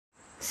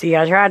See,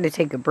 I tried to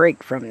take a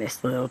break from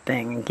this little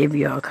thing and give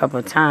you a couple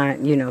of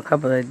time, a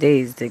couple of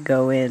days to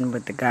go in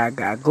with the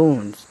Gaga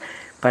goons.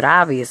 But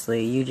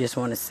obviously, you just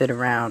want to sit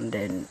around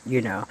and,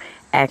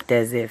 act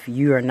as if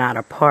you are not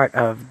a part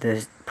of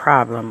the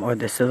problem or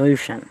the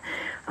solution.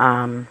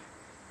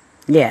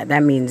 Yeah,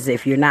 that means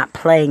if you're not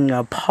playing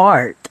a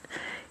part,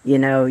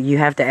 you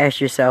have to ask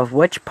yourself,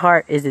 which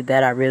part is it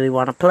that I really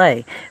want to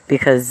play?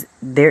 Because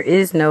there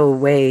is no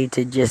way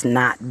to just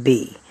not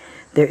be.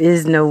 There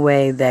is no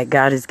way that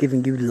God is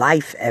giving you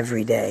life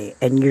every day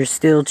and you're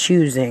still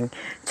choosing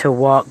to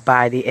walk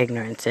by the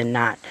ignorance and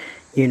not,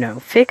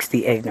 fix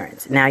the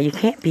ignorance. Now, you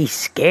can't be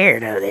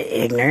scared of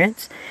the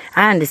ignorance.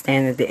 I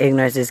understand that the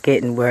ignorance is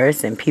getting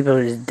worse and people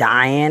are just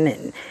dying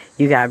and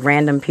you got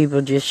random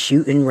people just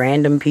shooting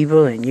random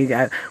people and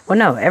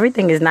no,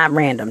 everything is not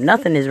random.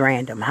 Nothing is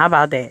random. How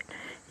about that?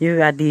 You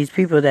got these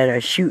people that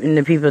are shooting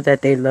the people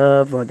that they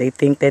love or they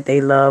think that they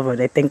love or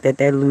they think that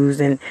they're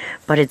losing.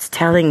 But it's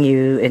telling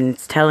you and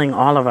it's telling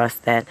all of us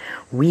that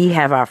we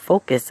have our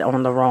focus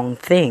on the wrong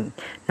thing.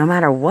 No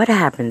matter what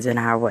happens in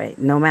our way,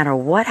 no matter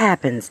what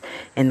happens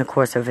in the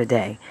course of a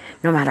day,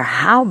 no matter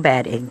how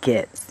bad it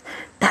gets,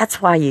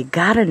 that's why you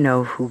gotta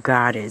know who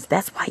God is.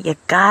 That's why you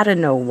gotta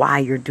know why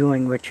you're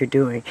doing what you're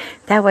doing.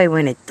 That way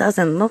when it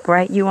doesn't look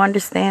right, you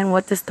understand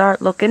what to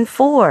start looking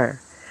for.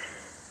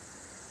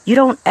 You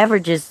don't ever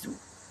just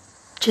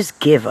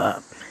give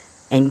up.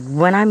 And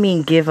when I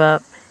mean give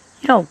up,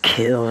 you don't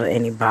kill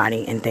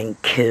anybody and then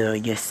kill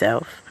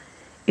yourself.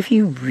 If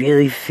you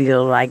really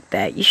feel like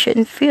that, you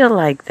shouldn't feel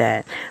like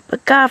that.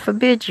 But God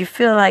forbid you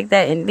feel like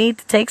that and need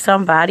to take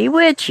somebody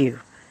with you.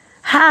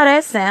 How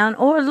that sound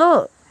or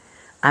look?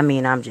 I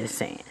mean, I'm just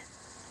saying.